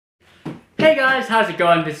Hey guys, how's it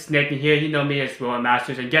going? This is Nathan here. You know me as Rowan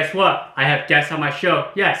Masters, and guess what? I have guests on my show.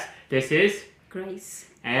 Yes, this is Grace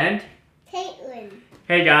and Caitlin.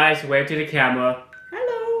 hey guys, wave to the camera.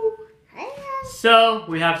 Hello. Hello. So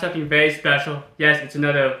we have something very special. Yes, it's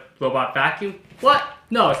another robot vacuum. What?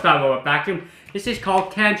 No, it's not a robot vacuum. This is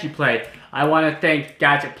called Tangiplay. I want to thank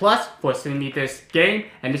Gadgetplus for sending me this game,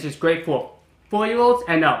 and this is great for 4-year-olds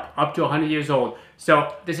and up to 100 years old.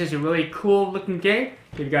 So this is a really cool looking game.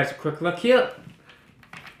 Give you guys a quick look here.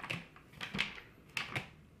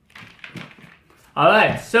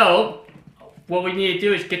 Alright, so what we need to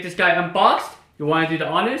do is get this guy unboxed. You want to do the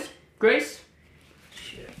honors, Grace?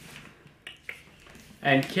 Sure.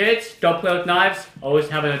 And kids, don't play with knives. Always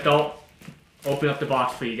have an adult open up the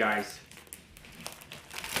box for you guys.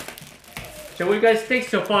 So what do you guys think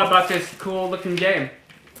so far about this cool looking game?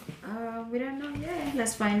 We don't know yet.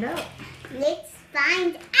 Let's find out. Let's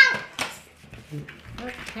find out.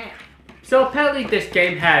 Okay. So apparently this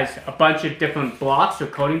game has a bunch of different blocks or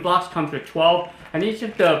coding blocks, comes with 12, and each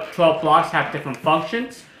of the 12 blocks have different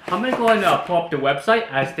functions. I'm going to go ahead and pull up the website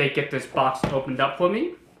as they get this box opened up for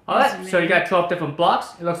me. Alright, so you got 12 different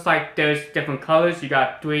blocks. It looks like there's different colors. You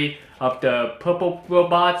got 3 of the purple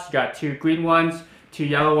robots, you got 2 green ones, 2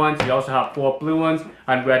 yellow ones, you also have 4 blue ones,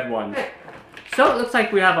 and red ones. So it looks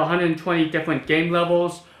like we have 120 different game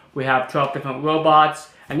levels. We have 12 different robots,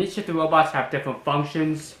 and each of the robots have different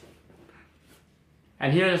functions.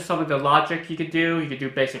 And here are some of the logic you could do. You could do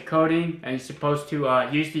basic coding, and you're supposed to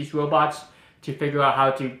use these robots to figure out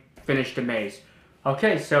how to finish the maze.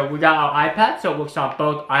 Okay, so we got our iPad, so it works on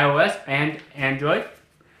both iOS and Android.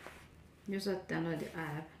 Just download the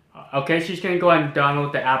app, Okay, she's gonna go ahead and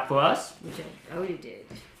download the app for us. which I already did.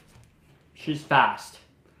 She's fast.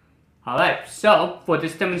 Alright, so for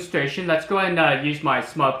this demonstration, let's go ahead and use my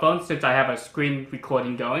smartphone since I have a screen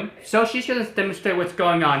recording going. So she's going to demonstrate what's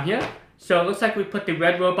going on here. So it looks like we put the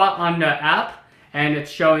red robot on the app, and it's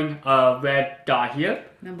showing a red dot here.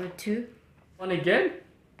 Number 2. One again.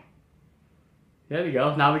 There we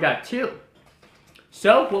go, now we got 2.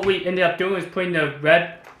 So what we ended up doing is putting the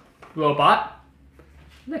red robot.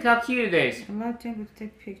 Look how cute it is. I'm not able to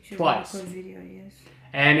take pictures. Twice. Record video, yes.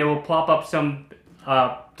 And it will pop up some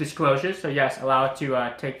disclosures. So yes, allow it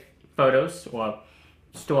to take photos or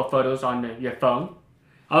store photos on your phone.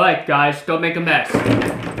 Alright guys, don't make a mess.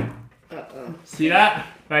 Uh-oh. See that?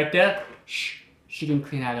 Right there? Shh, she can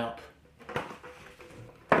clean that up.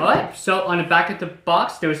 Alright, so on the back of the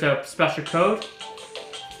box, there's a special code.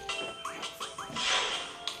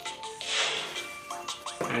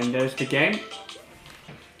 And there's the game.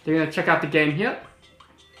 They're gonna check out the game here.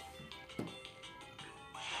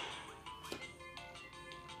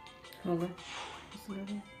 Hold on. Just a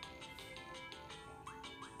little.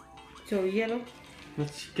 So yellow.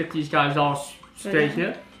 Let's get these guys all straight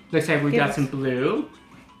here. Looks like we got some blue.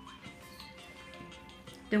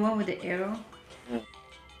 The one with the arrow.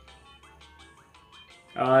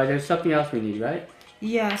 There's something else we need, right?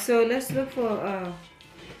 Yeah. So let's look for.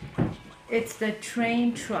 It's the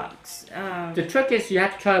train trucks. The trick is you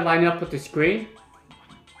have to try to line up with the screen.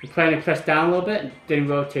 You try to press down a little bit, then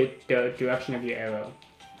rotate the direction of your arrow.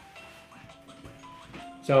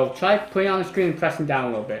 So try putting it on the screen and pressing down a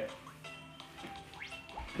little bit.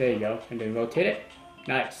 There you go, and then rotate it.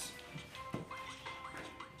 Nice.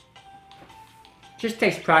 Just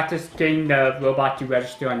takes practice getting the robot to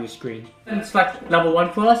register on your screen. And select level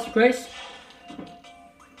 1 for us, Grace.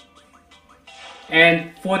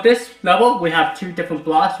 And for this level, we have 2 different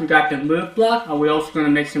blocks. We got the move block, and we're also going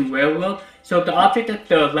to make some railroad. So the object of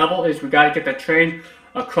the level is we got to get the train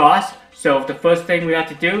across. So the first thing we have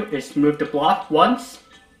to do is move the block once.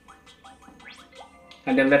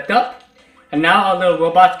 And then lift up. And now our little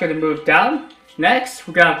robot's going to move down. Next,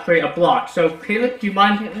 we're going to create a block. So Caleb, do you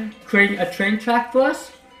mind creating a train track for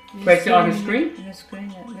us? Place it on the screen. On the screen,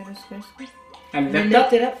 that little square screen. And Then lift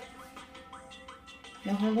up. lift it up.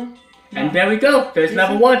 No, hold on. And No. there we go. There's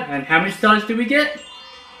level 1. And how many stars do we get?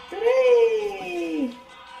 3!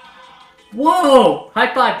 Whoa!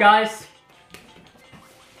 High five, guys.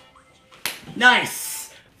 Nice.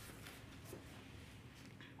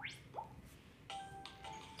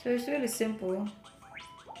 So it's really simple.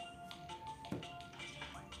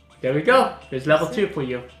 There we go. There's level 2 for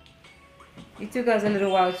you. It took us a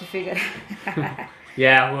little while to figure it out.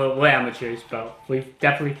 Yeah, we're amateurs, but we've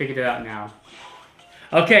definitely figured it out now.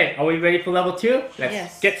 Okay, are we ready for level 2? Let's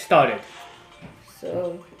Yes. get started.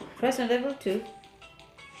 So, press on level 2.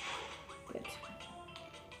 Good.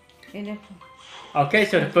 And then, Okay,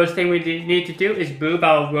 so the first thing we need to do is move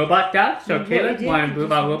our robot down. So Move what Caleb, we want did. to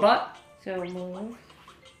move our robot? so move.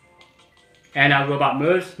 And our robot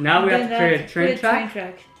moves. Now we have to create a train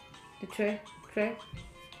track. The tray.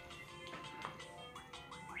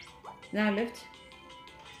 Now lift.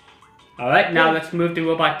 Alright, now let's move the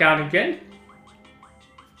robot down again.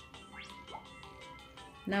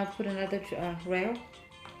 Now put another rail.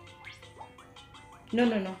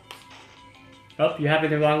 No. Oh, you have it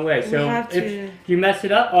the wrong way. So have if to- you mess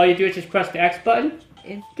it up, all you do is just press the X button.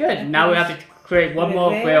 Good. Now we have to create one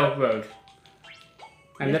more railroad.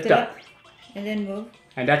 And lift up. And then move.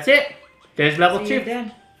 And that's it. There's level So 2. you're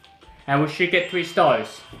done. And we should get 3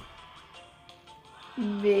 stars.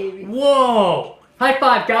 Baby. Whoa! High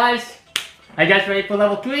five, guys! Are you guys ready for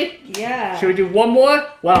level 3? Yeah. Should we do one more?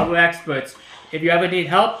 Wow, we're experts. If you ever need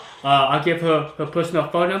help, I'll give her personal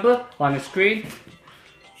phone number on the screen.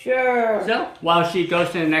 Sure. So, while she goes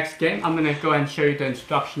to the next game, I'm going to go ahead and show you the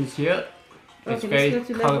instructions here. It's Okay, very let's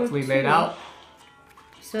go to level colorfully laid 2. out.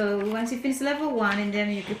 So once you finish level 1, and then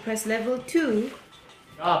you can press level 2.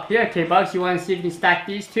 Up here, K-Bugs, you want to see if you can stack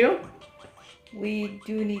these two? We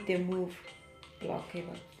do need the move block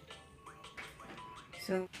cable.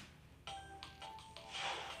 So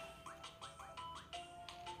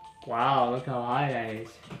Wow, look how high that is.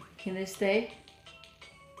 can they stay?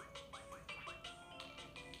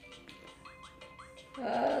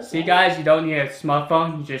 See guys, you don't need a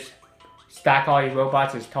smartphone, you just stack all your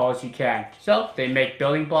robots as tall as you can. So, they make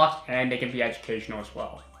building blocks and they can be educational as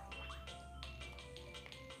well.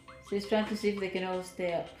 So he's trying to see if they can all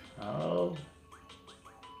stay up. Oh.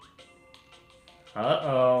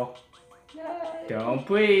 Uh-oh. Don't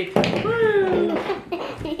breathe.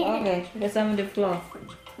 Okay, there's some on the floor.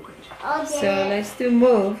 Okay. So let's do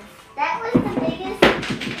move. That was the biggest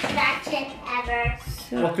distraction ever.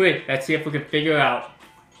 So, Well, 3. Let's see if we can figure it out.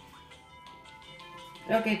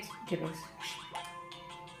 okay, Gadgetplus.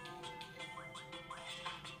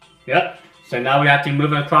 Yep. So now we have to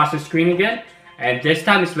move it across the screen again. And this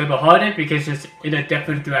time it's a little bit harder because it's in a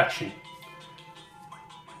different direction.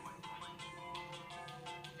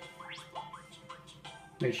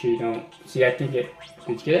 Make sure you don't... See, I think it...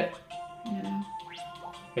 Did you get it? Yeah.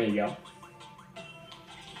 There you go.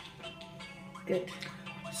 Good.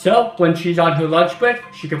 So, when she's on her lunch break,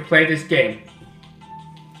 she can play this game.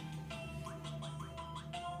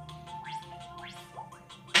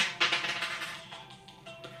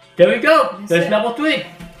 There we go! That's There's it. level 3!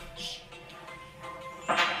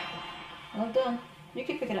 Well done. You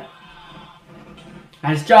can pick it up.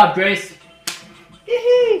 Nice job, Grace!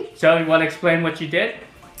 Yee-hee. So, you want to explain what you did?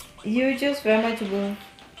 You just very much move.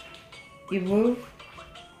 You move,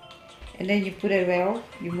 and then you put a rail.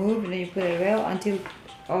 You move, and then you put a rail until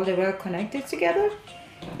all the rail connected together.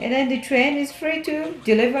 And then the train is free to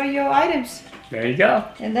deliver your items. There you go.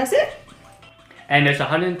 And that's it. And there's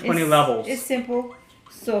 120 levels. It's simple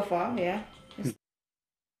so far, yeah.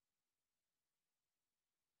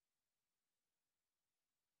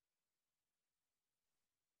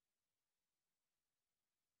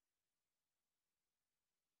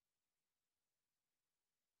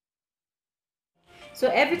 So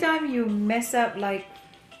every time you mess up, like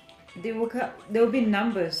there will be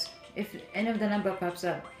numbers. If any of the number pops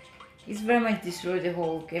up, it's very much destroy the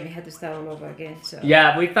whole game. You have to start all over again. So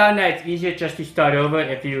Yeah, we found that it's easier just to start over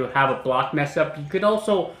if you have a block mess up. You could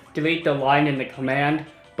also delete the line in the command,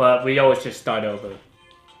 but we always just start over.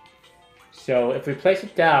 So if we place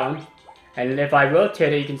it down, and if I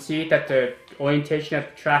rotate it, you can see that the orientation of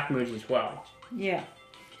the track moves as well. yeah.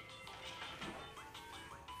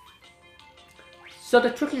 So the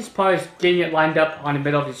trickiest part is getting it lined up on the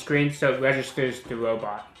middle of the screen so it registers the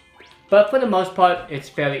robot. But for the most part, it's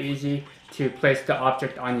fairly easy to place the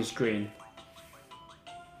object on the screen.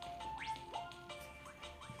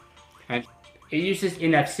 And it uses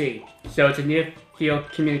NFC, so it's a near field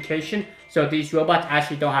communication. So these robots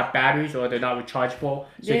actually don't have batteries or they're not rechargeable,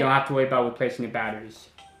 so you don't have to worry about replacing the batteries.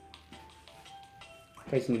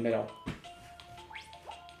 Place in the middle.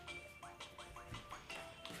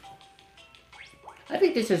 I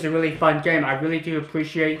think this is a really fun game. I really do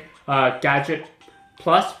appreciate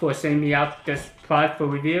Gadgetplus for sending me out this product for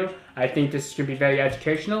review. I think this is going to be very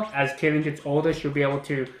educational. As Kaylin gets older, she'll be able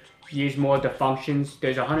to use more of the functions.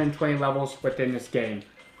 There's 120 levels within this game.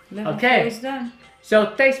 Level Okay. 4 is done.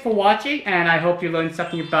 So thanks for watching, and I hope you learned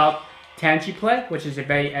something about Tangiplay, which is a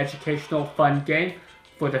very educational, fun game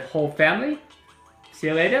for the whole family. See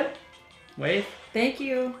you later. Wave. Thank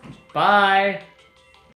you. Bye.